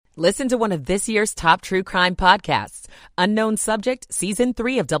Listen to one of this year's top true crime podcasts. Unknown Subject, Season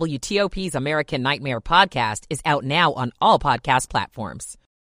 3 of WTOP's American Nightmare podcast is out now on all podcast platforms.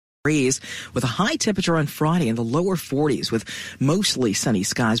 With a high temperature on Friday in the lower 40s with mostly sunny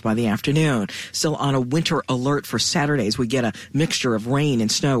skies by the afternoon. Still on a winter alert for Saturdays. We get a mixture of rain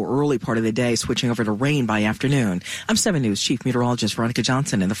and snow early part of the day, switching over to rain by afternoon. I'm 7 News Chief Meteorologist Veronica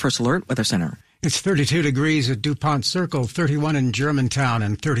Johnson in the First Alert Weather Center. It's 32 degrees at DuPont Circle, 31 in Germantown,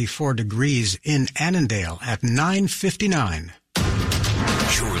 and 34 degrees in Annandale at 9:59.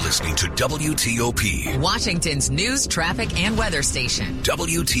 You're listening to WTOP, Washington's news, traffic, and weather station.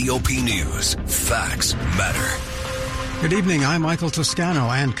 WTOP News. Facts matter. Good evening. I'm Michael Toscano,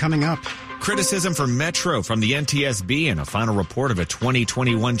 and coming up, criticism for Metro from the NTSB and a final report of a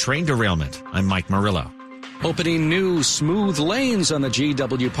 2021 train derailment. I'm Mike Murillo. Opening new smooth lanes on the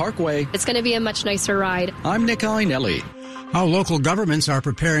GW Parkway. It's going to be a much nicer ride. I'm Nick Einelli. How local governments are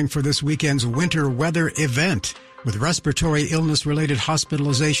preparing for this weekend's winter weather event. With respiratory illness-related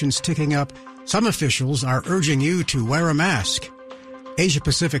hospitalizations ticking up, some officials are urging you to wear a mask.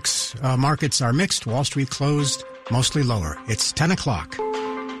 Asia-Pacific's markets are mixed. Wall Street closed, mostly lower. It's 10 o'clock.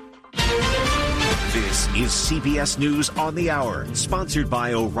 This is CBS News on the Hour, sponsored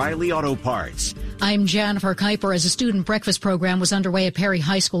by O'Reilly Auto Parts. I'm Jennifer Kuiper. As a student breakfast program was underway at Perry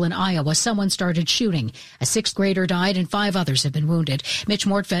High School in Iowa, someone started shooting. A sixth grader died and 5 others have been wounded. Mitch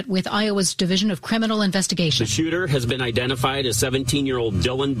Mortvedt with Iowa's Division of Criminal Investigation. The shooter has been identified as 17-year-old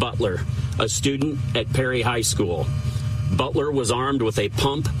Dylan Butler, a student at Perry High School. Butler was armed with a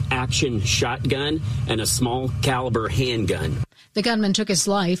pump-action shotgun and a small-caliber handgun. The gunman took his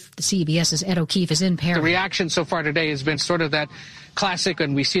life. The CBS's Ed O'Keefe is in Perry. The reaction so far today has been sort of that classic,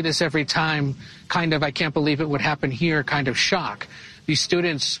 and we see this every time, kind of, I can't believe it would happen here, kind of shock. These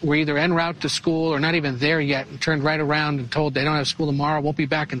students were either en route to school or not even there yet and turned right around and told they don't have school tomorrow, won't be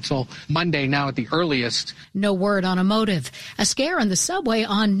back until Monday now at the earliest. No word on a motive. A scare on the subway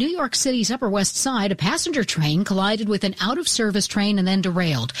on New York City's Upper West Side. A passenger train collided with an out-of-service train and then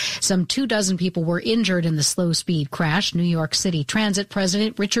derailed. Some 24 people were injured in the slow-speed crash. New York City Transit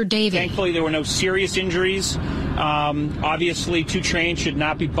President Richard Davey. Thankfully, there were no serious injuries. Obviously, 2 trains should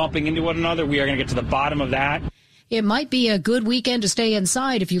not be bumping into one another. We are going to get to the bottom of that. It might be a good weekend to stay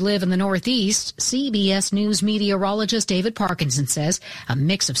inside if you live in the Northeast. CBS News meteorologist David Parkinson says a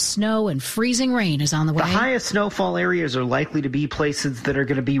mix of snow and freezing rain is on the way. The highest snowfall areas are likely to be places that are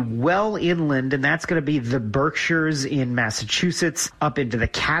going to be well inland, and that's going to be the Berkshires in Massachusetts, up into the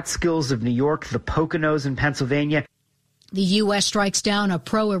Catskills of New York, the Poconos in Pennsylvania. The U.S. strikes down a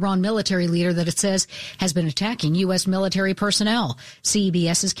pro-Iran military leader that it says has been attacking U.S. military personnel.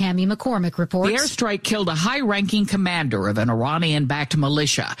 CBS's Cami McCormick reports. The airstrike killed a high-ranking commander of an Iranian-backed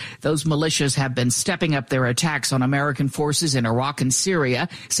militia. Those militias have been stepping up their attacks on American forces in Iraq and Syria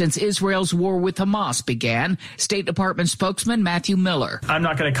since Israel's war with Hamas began. State Department spokesman Matthew Miller. I'm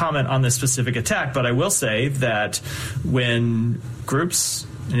not going to comment on this specific attack, but I will say that when groups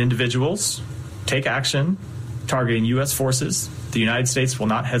and individuals take action targeting U.S. forces, the United States will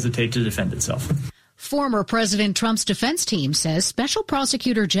not hesitate to defend itself. Former President Trump's defense team says Special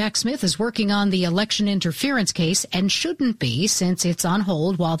Prosecutor Jack Smith is working on the election interference case and shouldn't be since it's on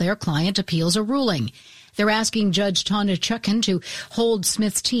hold while their client appeals a ruling. They're asking Judge Tanya Chutkan to hold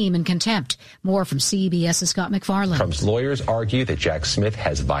Smith's team in contempt. More from CBS's Scott McFarland. Trump's lawyers argue that Jack Smith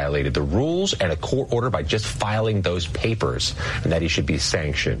has violated the rules and a court order by just filing those papers and that he should be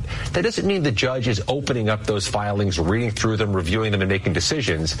sanctioned. That doesn't mean the judge is opening up those filings, reading through them, reviewing them, and making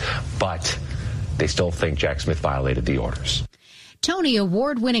decisions, but they still think Jack Smith violated the orders. Tony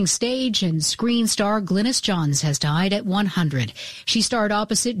Award-winning stage and screen star Glynis Johns has died at 100. She starred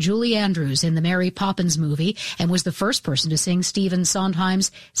opposite Julie Andrews in the Mary Poppins movie and was the first person to sing Stephen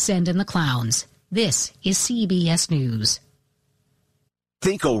Sondheim's Send in the Clowns. This is CBS News.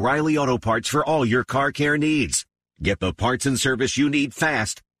 Think O'Reilly Auto Parts for all your car care needs. Get the parts and service you need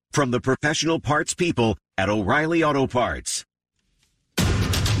fast from the professional parts people at O'Reilly Auto Parts.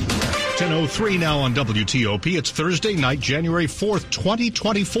 10:03 now on WTOP. It's Thursday night, January 4th,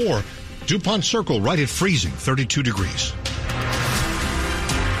 2024. DuPont Circle right at freezing, 32 degrees.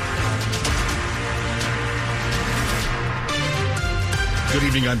 Good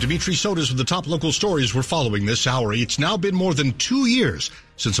evening. I'm Dimitri Sotis with the top local stories we're following this hour. It's now been more than 2 years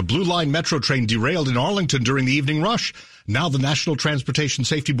since a Blue Line Metro train derailed in Arlington during the evening rush. Now the National Transportation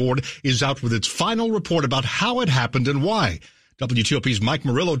Safety Board is out with its final report about how it happened and why. WTOP's Mike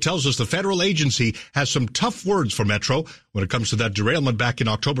Murillo tells us the federal agency has some tough words for Metro when it comes to that derailment back in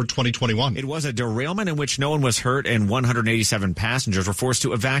October 2021. It was a derailment in which no one was hurt and 187 passengers were forced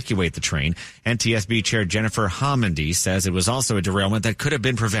to evacuate the train. NTSB Chair Jennifer Homendy says it was also a derailment that could have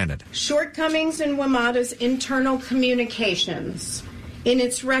been prevented. Shortcomings in WMATA's internal communications, in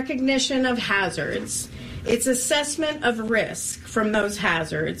its recognition of hazards, its assessment of risk from those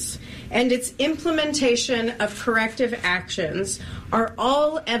hazards, and its implementation of corrective actions are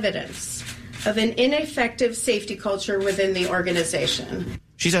all evidence of an ineffective safety culture within the organization.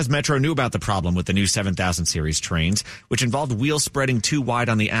 She says Metro knew about the problem with the new 7000 series trains, which involved wheels spreading too wide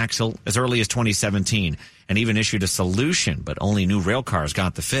on the axle as early as 2017, and even issued a solution, but only new rail cars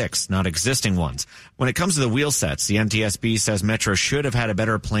got the fix, not existing ones. When it comes to the wheel sets, the NTSB says Metro should have had a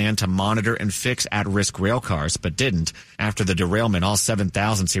better plan to monitor and fix at-risk rail cars, but didn't. After the derailment, all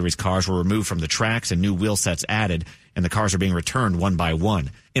 7000 series cars were removed from the tracks and new wheel sets added, and the cars are being returned one by one.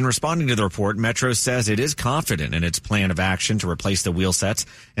 In responding to the report, Metro says it is confident in its plan of action to replace the wheel sets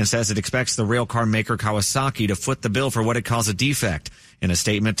and says it expects the rail car maker Kawasaki to foot the bill for what it calls a defect. In a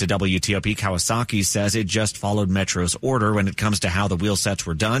statement to WTOP, Kawasaki says it just followed Metro's order when it comes to how the wheel sets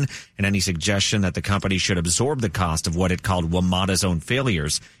were done, and any suggestion that the company should absorb the cost of what it called WMATA's own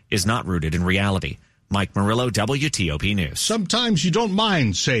failures is not rooted in reality. Mike Murillo, WTOP News. Sometimes you don't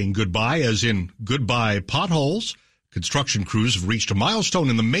mind saying goodbye, as in goodbye potholes. Construction crews have reached a milestone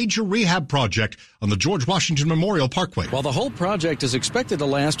in the major rehab project on the George Washington Memorial Parkway. While the whole project is expected to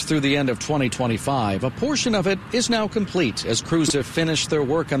last through the end of 2025, a portion of it is now complete as crews have finished their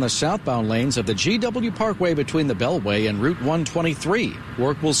work on the southbound lanes of the GW Parkway between the Beltway and Route 123.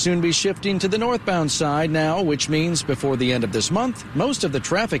 Work will soon be shifting to the northbound side now, which means before the end of this month, most of the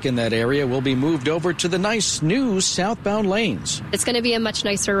traffic in that area will be moved over to the nice new southbound lanes. It's going to be a much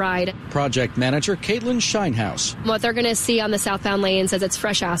nicer ride. Project manager Caitlin Shinehouse. What they're going to see on the southbound lanes is it's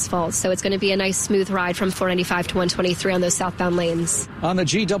fresh asphalt, so it's going to be a nice smooth ride from 495 to 123 on those southbound lanes. On the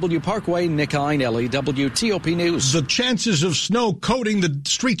GW Parkway, Nick Einelli, WTOP News. The chances of snow coating the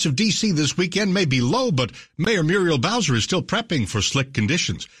streets of D.C. this weekend may be low, but Mayor Muriel Bowser is still prepping for slick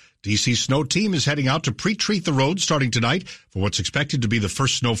conditions. D.C. snow team is heading out to pre-treat the roads starting tonight for what's expected to be the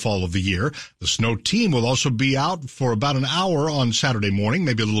first snowfall of the year. The snow team will also be out for about an hour on Saturday morning,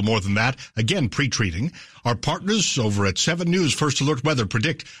 maybe a little more than that, again pre-treating. Our partners over at 7 News First Alert Weather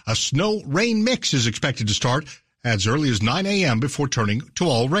predict a snow-rain mix is expected to start as early as 9 a.m. before turning to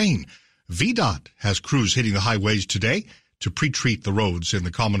all rain. VDOT has crews hitting the highways today to pre-treat the roads in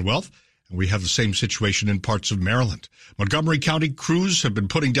the Commonwealth. We have the same situation in parts of Maryland. Montgomery County crews have been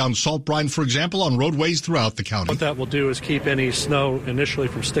putting down salt brine, for example, on roadways throughout the county. What that will do is keep any snow initially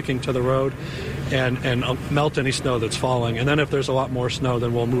from sticking to the road and melt any snow that's falling. And then if there's a lot more snow,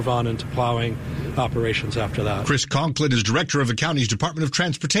 then we'll move on into plowing operations after that. Chris Conklin is director of the county's Department of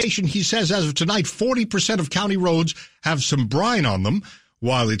Transportation. He says as of tonight, 40% of county roads have some brine on them.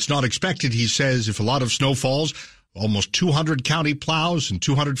 While it's not expected, he says, if a lot of snow falls, almost 200 county plows and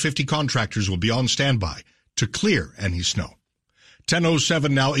 250 contractors will be on standby to clear any snow.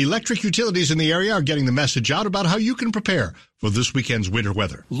 10:07 now. Electric utilities in the area are getting the message out about how you can prepare for this weekend's winter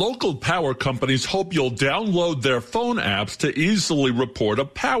weather. Local power companies hope you'll download their phone apps to easily report a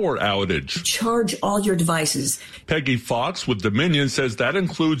power outage. Charge all your devices. Peggy Fox with Dominion says that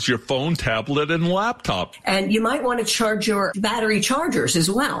includes your phone, tablet, and laptop. And you might want to charge your battery chargers as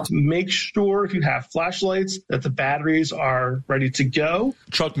well. Make sure if you have flashlights that the batteries are ready to go.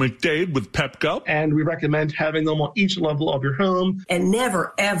 Chuck McDade with Pepco. And we recommend having them on each level of your home. And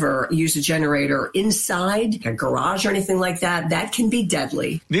never, ever use a generator inside a garage or anything like that. That can be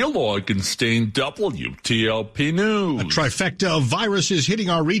deadly. Neil Augenstein, WTOP News. A trifecta of viruses hitting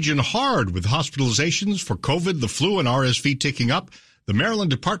our region hard, with hospitalizations for COVID, the flu, and RSV ticking up. The Maryland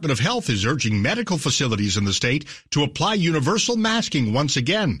Department of Health is urging medical facilities in the state to apply universal masking once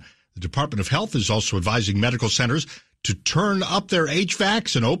again. The Department of Health is also advising medical centers to turn up their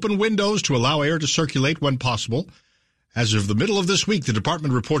HVACs and open windows to allow air to circulate when possible. As of the middle of this week, the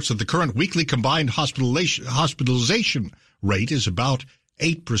department reports that the current weekly combined hospitalization rate is about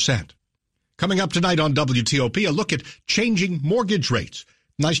 8%. Coming up tonight on WTOP, a look at changing mortgage rates.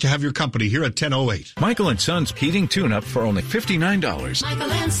 Nice to have your company here at 10:08. Michael & Son's heating tune-up for only $59.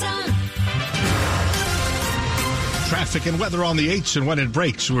 Michael & Son. Traffic and weather on the 8s and when it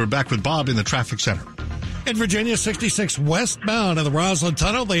breaks. We're back with Bob in the traffic center. In Virginia, 66 westbound in the Roslyn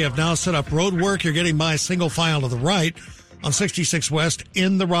Tunnel, they have now set up road work. You're getting by single file to the right on 66 West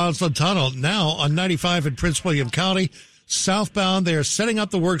in the Roslyn Tunnel. Now on 95 in Prince William County, southbound, they are setting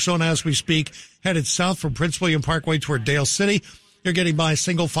up the work zone as we speak, headed south from Prince William Parkway toward Dale City. You're getting by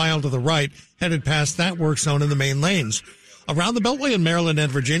single file to the right, headed past that work zone in the main lanes. Around the Beltway in Maryland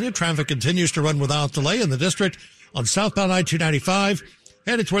and Virginia, traffic continues to run without delay in the district on southbound I-295.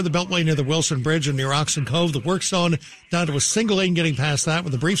 Headed toward the Beltway near the Wilson Bridge and near Oxon Cove. The work zone down to a single lane getting past that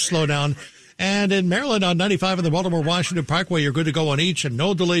with a brief slowdown. And in Maryland on 95 and the Baltimore-Washington Parkway, you're good to go on each and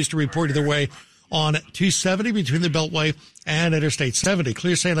no delays to report either way on 270 between the Beltway and Interstate 70.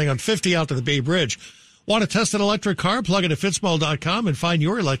 Clear sailing on 50 out to the Bay Bridge. Want to test an electric car? Plug into Fitzmo.com and find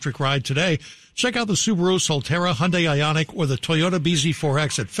your electric ride today. Check out the Subaru Solterra, Hyundai Ioniq, or the Toyota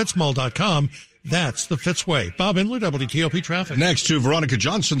BZ4X at Fitzmo.com. That's the Fitzway. Bob Inler, WTOP Traffic. Next to Veronica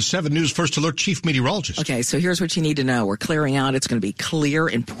Johnson, 7 News First Alert Chief Meteorologist. Okay, so here's what you need to know. We're clearing out. It's going to be clear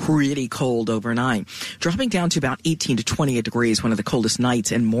and pretty cold overnight. Dropping down to about 18 to 28 degrees, one of the coldest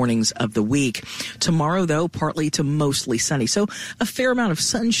nights and mornings of the week. Tomorrow, though, partly to mostly sunny. So a fair amount of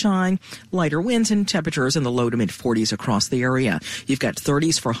sunshine, lighter winds, and temperatures in the low to mid 40s across the area. You've got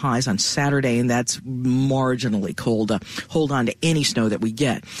 30s for highs on Saturday, and that's marginally cold. Hold on to any snow that we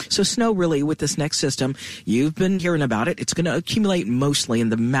get. So snow really with this next system, you've been hearing about it. It's going to accumulate mostly in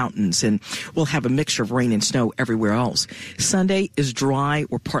the mountains, and we'll have a mixture of rain and snow everywhere else. Sunday is dry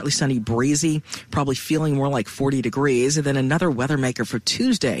or partly sunny, breezy, probably feeling more like 40 degrees. And then another weather maker for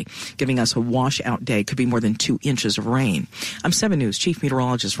Tuesday, giving us a washout day. Could be more than 2 inches of rain. I'm 7 News Chief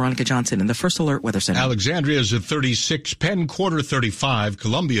Meteorologist Veronica Johnson in the First Alert Weather Center. Alexandria is at 36, Penn Quarter 35,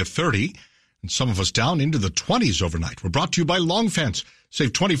 Columbia 30, and some of us down into the 20s overnight. We're brought to you by Long Fence.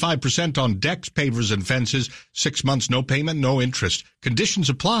 Save 25% on decks, pavers, and fences. 6 months, no payment, no interest. Conditions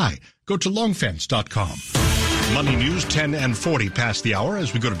apply. Go to longfence.com. Money News, 10 and 40 past the hour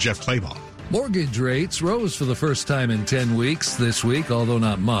as we go to Jeff Clabaugh. Mortgage rates rose for the first time in 10 weeks this week, although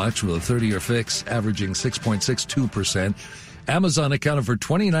not much, with a 30-year fix averaging 6.62%. Amazon accounted for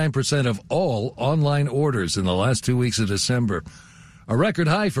 29% of all online orders in the last 2 weeks of December. A record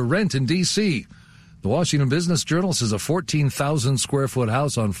high for rent in D.C. The Washington Business Journal says a 14,000-square-foot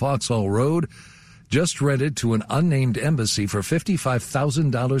house on Foxhall Road just rented to an unnamed embassy for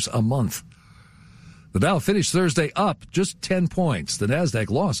 $55,000 a month. The Dow finished Thursday up just 10 points. The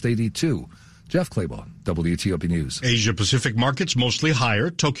Nasdaq lost 82. Jeff Clabaugh, WTOP News. Asia-Pacific markets mostly higher.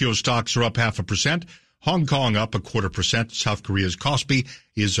 Tokyo stocks are up 0.5%. Hong Kong up 0.25%. South Korea's Kospi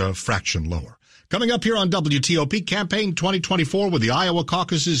is a fraction lower. Coming up here on WTOP, Campaign 2024 with the Iowa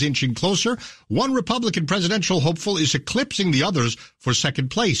caucuses inching closer. One Republican presidential hopeful is eclipsing the others for second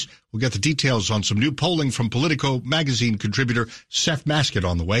place. We'll get the details on some new polling from Politico magazine contributor Seth Maskett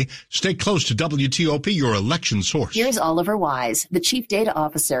on the way. Stay close to WTOP, your election source. Here's Oliver Wise, the Chief Data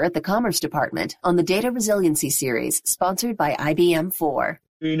Officer at the Commerce Department, on the Data Resiliency Series, sponsored by IBM 4.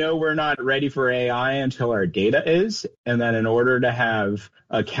 We know we're not ready for AI until our data is, and then in order to have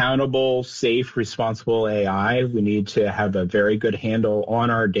accountable, safe, responsible AI, we need to have a very good handle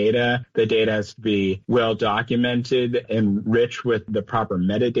on our data. The data has to be well documented and rich with the proper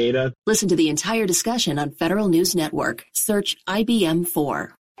metadata. Listen to the entire discussion on Federal News Network. Search IBM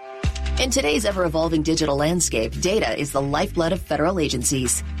 4. In today's ever-evolving digital landscape, data is the lifeblood of federal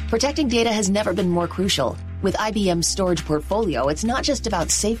agencies. Protecting data has never been more crucial. With IBM's storage portfolio, it's not just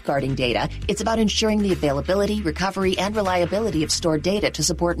about safeguarding data, it's about ensuring the availability, recovery, and reliability of stored data to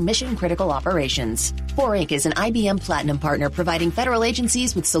support mission-critical operations. 4Inc is an IBM Platinum partner providing federal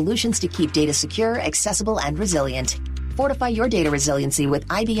agencies with solutions to keep data secure, accessible, and resilient. Fortify your data resiliency with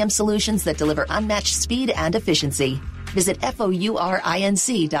IBM solutions that deliver unmatched speed and efficiency. Visit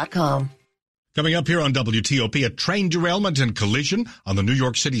FOURINC.com. Coming up here on WTOP, a train derailment and collision on the New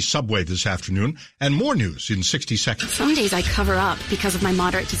York City subway this afternoon, and more news in 60 seconds. Some days I cover up because of my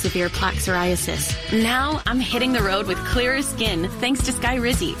moderate to severe plaque psoriasis. Now I'm hitting the road with clearer skin thanks to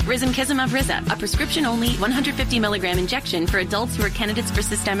Skyrizi, Risankizumab Riza, a prescription-only 150 milligram injection for adults who are candidates for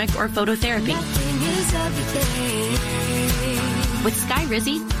systemic or phototherapy. With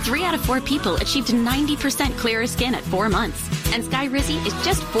Skyrizi, 3 out of 4 people achieved 90% clearer skin at 4 months. And Skyrizi is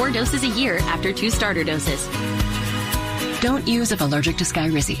just 4 doses a year after 2 starter doses. Don't use if allergic to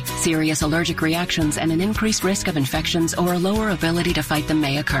Skyrizi. Serious allergic reactions and an increased risk of infections or a lower ability to fight them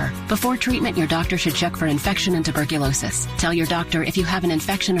may occur. Before treatment, your doctor should check for infection and tuberculosis. Tell your doctor if you have an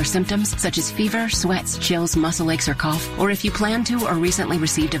infection or symptoms such as fever, sweats, chills, muscle aches, or cough, or if you plan to or recently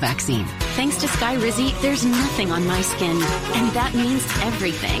received a vaccine. Thanks to Skyrizi, there's nothing on my skin, and that means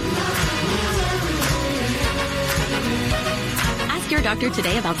everything. Your doctor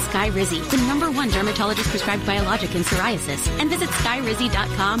today about Skyrizi, the #1 dermatologist prescribed biologic in psoriasis, and visit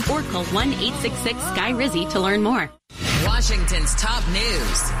skyrizi.com or call 1-866-SKY-RIZI to learn more. Washington's top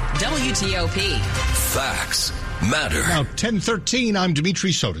news, WTOP. Facts matter. Now 10:13. I'm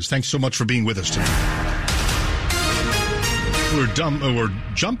Dimitri Sotis. Thanks so much for being with us today. We're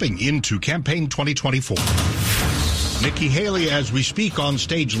jumping into Campaign 2024. Nikki Haley, as we speak, on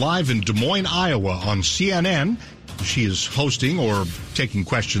stage live in Des Moines, Iowa on CNN. She is hosting or taking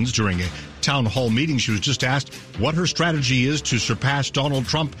questions during a town hall meeting. She was just asked what her strategy is to surpass Donald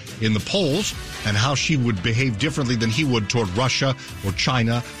Trump in the polls and how she would behave differently than he would toward Russia or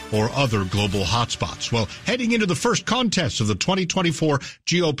China or other global hotspots. Well, heading into the first contest of the 2024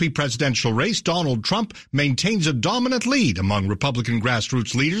 GOP presidential race, Donald Trump maintains a dominant lead among Republican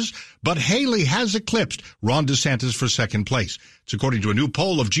grassroots leaders, but Haley has eclipsed Ron DeSantis for second place. It's according to a new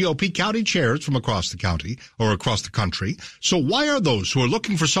poll of GOP county chairs from across the county or across the country. So why are those who are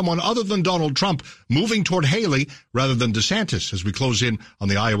looking for someone other than Donald Trump moving toward Haley rather than DeSantis as we close in on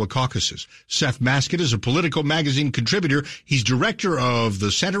the Iowa caucuses? Seth Maskett is a Politico magazine contributor. He's director of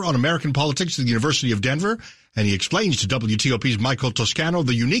the Center on American Politics at the University of Denver, and he explains to WTOP's Michael Toscano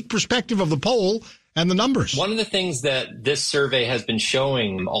the unique perspective of the poll and the numbers. One of the things that this survey has been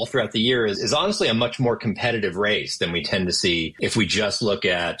showing all throughout the year is honestly a much more competitive race than we tend to see if we just look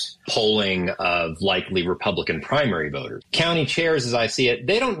at polling of likely Republican primary voters. County chairs, as I see it,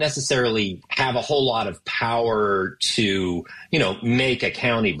 they don't necessarily have a whole lot of power to, make a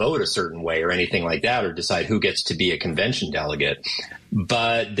county vote a certain way or anything like that, or decide who gets to be a convention delegate.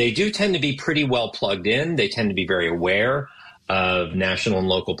 But they do tend to be pretty well plugged in. They tend to be very aware of national and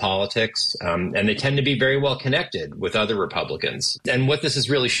local politics, and they tend to be very well connected with other Republicans. And what this has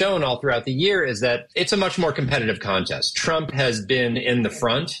really shown all throughout the year is that it's a much more competitive contest. Trump has been in the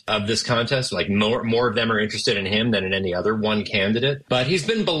front of this contest, like more of them are interested in him than in any other one candidate, but he's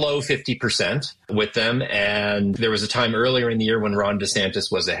been below 50% with them. And there was a time earlier in the year when Ron DeSantis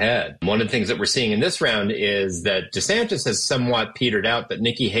was ahead. One of the things that we're seeing in this round is that DeSantis has somewhat petered out, but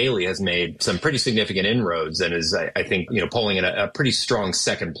Nikki Haley has made some pretty significant inroads and is, I think, polling in a pretty strong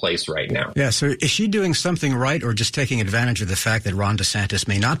second place right now. Yeah, so is she doing something right or just taking advantage of the fact that Ron DeSantis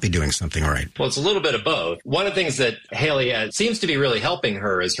may not be doing something right? Well, it's a little bit of both. One of the things that Haley seems to be really helping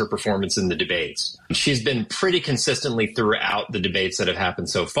her is her performance in the debates. She's been pretty consistently throughout the debates that have happened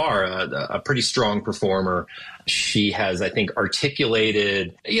so far, a pretty strong performer. She has, I think,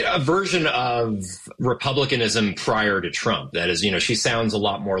 articulated a version of Republicanism prior to Trump. That is, she sounds a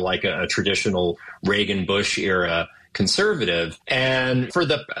lot more like a traditional Reagan-Bush era conservative. And for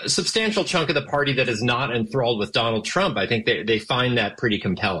the substantial chunk of the party that is not enthralled with Donald Trump, I think they find that pretty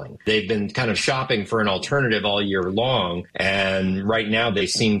compelling. They've been kind of shopping for an alternative all year long. And right now they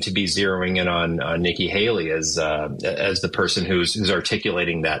seem to be zeroing in on Nikki Haley as the person who's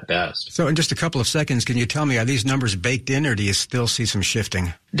articulating that best. So in just a couple of seconds, can you tell me, are these numbers baked in or do you still see some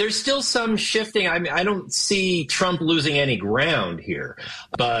shifting? There's still some shifting. I mean, I don't see Trump losing any ground here.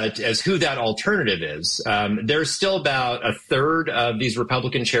 But as who that alternative is, there's still about a third of these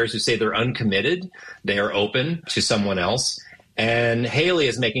Republican chairs who say they're uncommitted. They are open to someone else. And Haley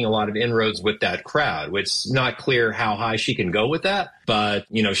is making a lot of inroads with that crowd, which is not clear how high she can go with that. But,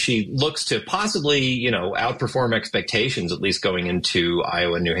 she looks to possibly, outperform expectations, at least going into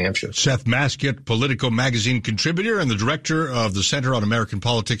Iowa and New Hampshire. Seth Maskett, Politico magazine contributor and the director of the Center on American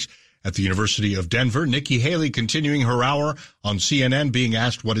Politics at the University of Denver. Nikki Haley continuing her hour on CNN, being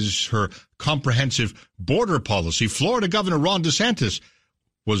asked what is her comprehensive border policy. Florida Governor Ron DeSantis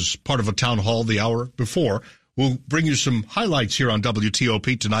was part of a town hall the hour before. We'll bring you some highlights here on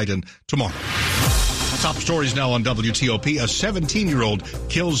WTOP tonight and tomorrow. Top stories now on WTOP. A 17-year-old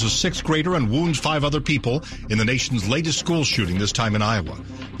kills a sixth grader and wounds 5 other people in the nation's latest school shooting, this time in Iowa.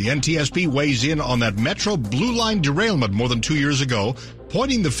 The NTSB weighs in on that Metro Blue Line derailment more than 2 years ago,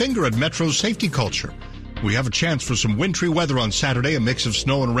 pointing the finger at Metro's safety culture. We have a chance for some wintry weather on Saturday, a mix of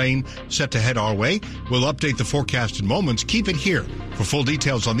snow and rain set to head our way. We'll update the forecast in moments. Keep it here for full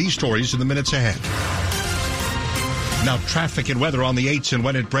details on these stories in the minutes ahead. Now traffic and weather on the 8s and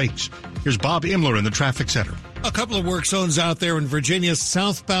when it breaks. Here's Bob Imler in the traffic center. A couple of work zones out there in Virginia,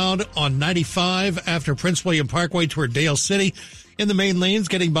 southbound on 95 after Prince William Parkway toward Dale City. In the main lanes,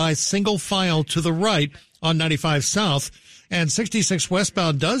 getting by single file to the right on 95 south. And 66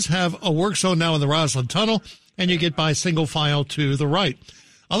 westbound does have a work zone now in the Roslyn Tunnel, and you get by single file to the right.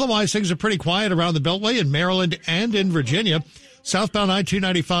 Otherwise, things are pretty quiet around the Beltway in Maryland and in Virginia. Southbound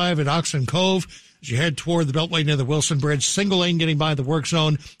I-295 at Oxon Cove. As you head toward the Beltway near the Wilson Bridge, single lane getting by the work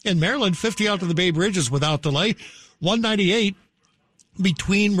zone. In Maryland, 50 out to the Bay Bridges without delay. 198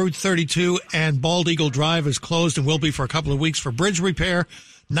 between Route 32 and Bald Eagle Drive is closed and will be for a couple of weeks for bridge repair.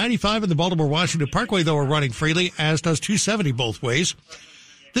 95 in the Baltimore-Washington Parkway, though, are running freely, as does 270 both ways.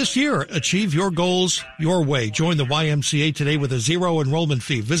 This year, achieve your goals your way. Join the YMCA today with a zero enrollment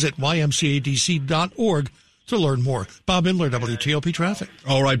fee. Visit ymcadc.org to learn more. Bob Inler, WTOP Traffic.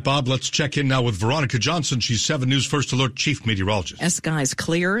 All right, Bob, let's check in now with Veronica Johnson. She's 7 News First Alert Chief Meteorologist. As skies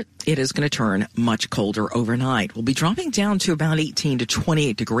clear, it is going to turn much colder overnight. We'll be dropping down to about 18 to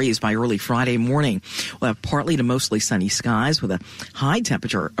 28 degrees by early Friday morning. We'll have partly to mostly sunny skies with a high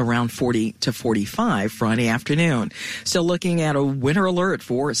temperature around 40 to 45 Friday afternoon. Still looking at a winter alert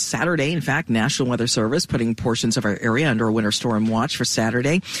for Saturday. In fact, National Weather Service putting portions of our area under a winter storm watch for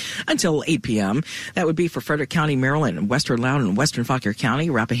Saturday until 8 p.m. That would be for Frederick County, Maryland, Western Loudoun, Western Fauquier County,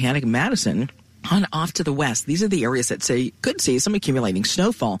 Rappahannock, Madison. On off to the west, these are the areas that could see some accumulating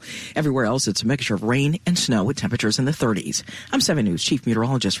snowfall. Everywhere else, it's a mixture of rain and snow with temperatures in the 30s. I'm 7 News Chief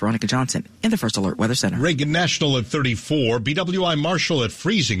Meteorologist Veronica Johnson in the First Alert Weather Center. Reagan National at 34, BWI Marshall at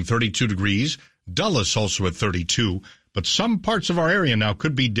freezing 32 degrees, Dulles also at 32, but some parts of our area now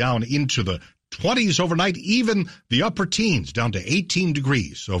could be down into the 20s overnight, even the upper teens, down to 18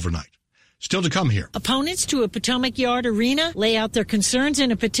 degrees overnight. Still to come here. Opponents to a Potomac Yard arena lay out their concerns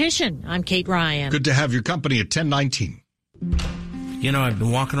in a petition. I'm Kate Ryan. Good to have your company at 10:19. You know, I've been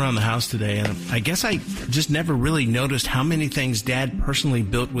walking around the house today, and I guess I just never really noticed how many things Dad personally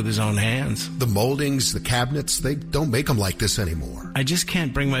built with his own hands. The moldings, the cabinets, they don't make them like this anymore. I just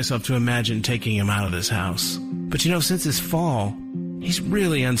can't bring myself to imagine taking him out of this house. But you know, since this fall, he's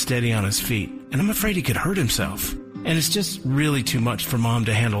really unsteady on his feet, and I'm afraid he could hurt himself. And it's just really too much for Mom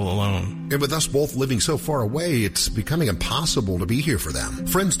to handle alone. And with us both living so far away, it's becoming impossible to be here for them.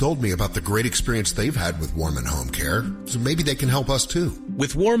 Friends told me about the great experience they've had with Warman Home Care, so maybe they can help us too.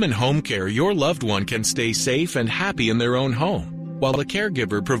 With Warman Home Care, your loved one can stay safe and happy in their own home, while the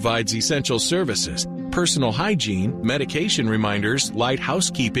caregiver provides essential services, personal hygiene, medication reminders, light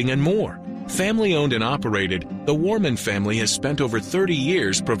housekeeping, and more. Family-owned and operated, the Warman family has spent over 30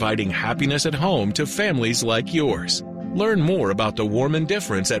 years providing happiness at home to families like yours. Learn more about the Warman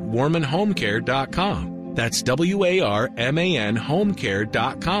difference at warmanhomecare.com. That's WARMAN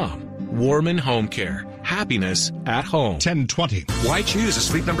homecare.com. Warman Home Care. Happiness at home. 10:20. Why choose a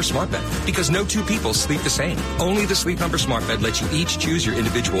Sleep Number smart bed? Because no two people sleep the same. Only the Sleep Number smart bed lets you each choose your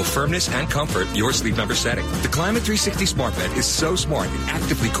individual firmness and comfort, your Sleep Number setting. The Climate 360 smart bed is so smart it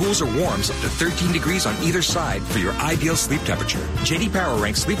actively cools or warms up to 13 degrees on either side for your ideal sleep temperature. J.D. Power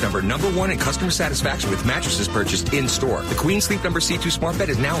ranks Sleep Number #1 in customer satisfaction with mattresses purchased in store. The Queen Sleep Number C2 smart bed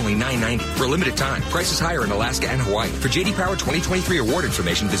is now only $9.90 for a limited time. Prices higher in Alaska and Hawaii. For J.D. Power 2023 award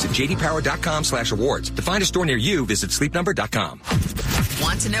information, visit jdpower.com/awards. To find a store near you, visit sleepnumber.com.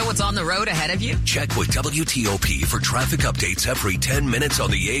 Want to know what's on the road ahead of you? Check with WTOP for traffic updates every 10 minutes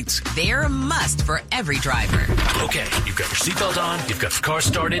on the 8s. They're a must for every driver. Okay, you've got your seatbelt on, you've got the car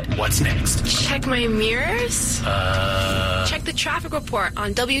started. What's next? Check my mirrors. Check the traffic report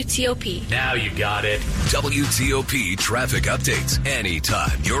on WTOP. Now you got it. WTOP traffic updates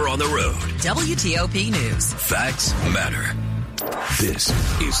anytime you're on the road. WTOP News. Facts matter. This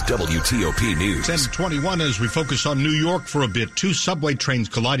is WTOP News. 10:21 as we focus on New York for a bit. 2 subway trains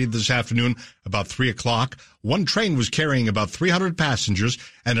collided this afternoon about 3 o'clock. One train was carrying about 300 passengers,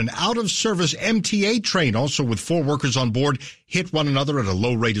 and an out-of-service MTA train, also with 4 workers on board, hit one another at a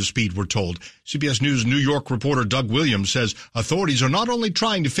low rate of speed, we're told. CBS News New York reporter Doug Williams says authorities are not only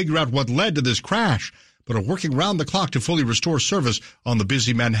trying to figure out what led to this crash, but are working round the clock to fully restore service on the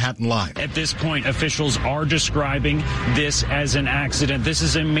busy Manhattan line. At this point, officials are describing this as an accident. This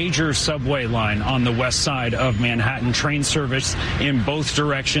is a major subway line on the west side of Manhattan. Train service in both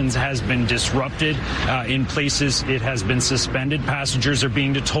directions has been disrupted. In places, it has been suspended. Passengers are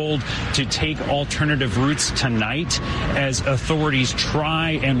being told to take alternative routes tonight as authorities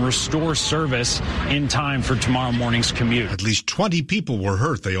try and restore service in time for tomorrow morning's commute. At least 20 people were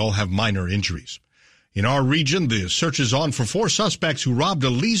hurt. They all have minor injuries. In our region, the search is on for 4 suspects who robbed a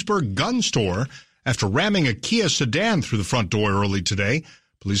Leesburg gun store after ramming a Kia sedan through the front door early today.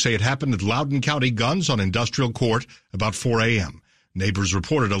 Police say it happened at Loudoun County Guns on Industrial Court about 4 a.m. Neighbors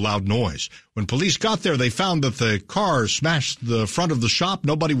reported a loud noise. When police got there, they found that the car smashed the front of the shop.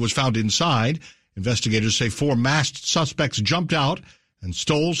 Nobody was found inside. Investigators say 4 masked suspects jumped out and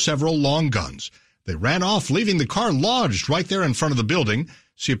stole several long guns. They ran off, leaving the car lodged right there in front of the building.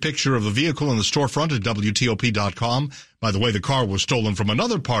 See a picture of the vehicle in the storefront at WTOP.com. By the way, the car was stolen from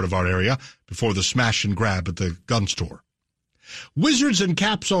another part of our area before the smash and grab at the gun store. Wizards and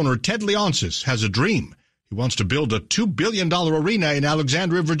Caps owner Ted Leonsis has a dream. He wants to build a $2 billion arena in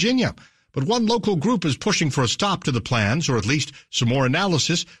Alexandria, Virginia. But one local group is pushing for a stop to the plans, or at least some more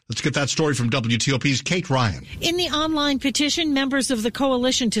analysis. Let's get that story from WTOP's Kate Ryan. In the online petition, members of the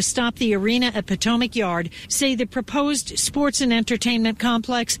coalition to stop the arena at Potomac Yard say the proposed sports and entertainment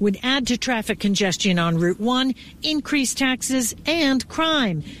complex would add to traffic congestion on Route 1, increase taxes, and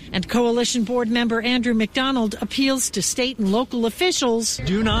crime. And coalition board member Andrew McDonald appeals to state and local officials.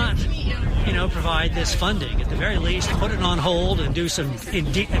 Do not, provide this funding. At the very least, put it on hold and do some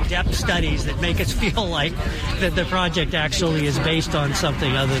in-depth studies that make us feel like that the project actually is based on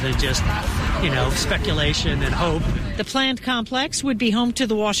something other than just, speculation and hope. The planned complex would be home to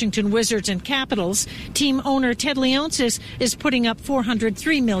the Washington Wizards and Capitals. Team owner Ted Leonsis is putting up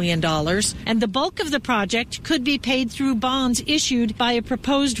 $403 million, and the bulk of the project could be paid through bonds issued by a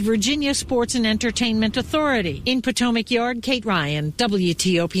proposed Virginia Sports and Entertainment Authority. In Potomac Yard, Kate Ryan,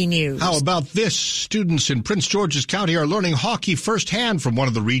 WTOP News. How about this? Students in Prince George's County are learning hockey firsthand from one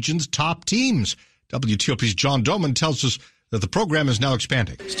of the region's top teams. WTOP's John Doman tells us that the program is now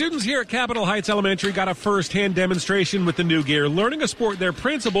expanding. Students here at Capitol Heights Elementary got a first-hand demonstration with the new gear, learning a sport their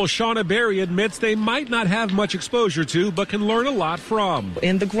principal, Shauna Berry, admits they might not have much exposure to, but can learn a lot from.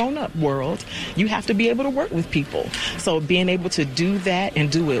 In the grown-up world, you have to be able to work with people. So being able to do that and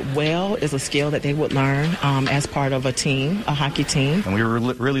do it well is a skill that they would learn as part of a team, a hockey team. And we were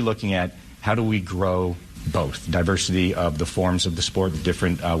really looking at how do we grow both diversity of the forms of the sport, the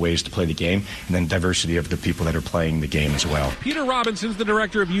different ways to play the game, and then diversity of the people that are playing the game as well. Peter Robinson's the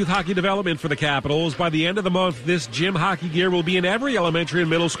director of youth hockey development for the Capitals. By the end of the month, this gym hockey gear will be in every elementary and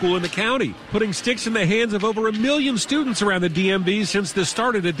middle school in the county, putting sticks in the hands of over 1 million students around the DMV since this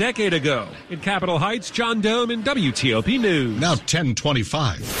started a decade ago. In Capitol Heights, John Dome in WTOP News. Now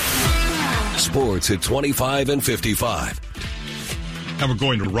 10:25. Sports at 25 and 55. And we're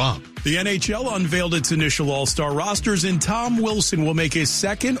going to Rob. The NHL unveiled its initial All-Star rosters, and Tom Wilson will make his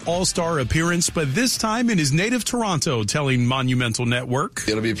second All-Star appearance, but this time in his native Toronto, telling Monumental Network.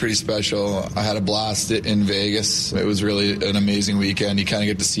 It'll be pretty special. I had a blast in Vegas. It was really an amazing weekend. You kind of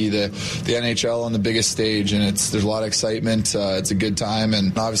get to see the NHL on the biggest stage, and there's a lot of excitement. It's a good time,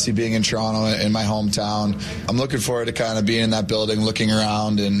 and obviously being in Toronto, in my hometown, I'm looking forward to kind of being in that building, looking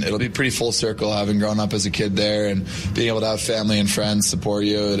around, and it'll be pretty full circle having grown up as a kid there and being able to have family and friends support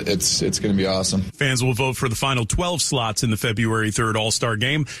you. It's going to be awesome. Fans will vote for the final 12 slots in the February 3rd All-Star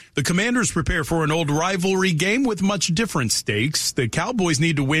Game. The Commanders prepare for an old rivalry game with much different stakes. The Cowboys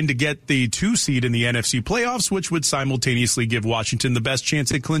need to win to get the 2 seed in the NFC playoffs, which would simultaneously give Washington the best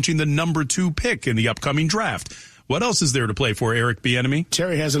chance at clinching the number 2 pick in the upcoming draft. What else is there to play for, Eric Bieniemy?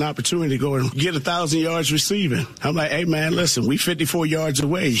 Terry has an opportunity to go and get 1,000 yards receiving. I'm like, hey, man, listen, we 54 yards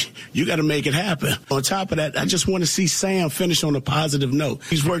away. You got to make it happen. On top of that, I just want to see Sam finish on a positive note.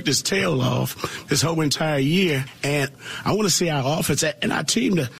 He's worked his tail off this whole entire year, and I want to see our offense and our team to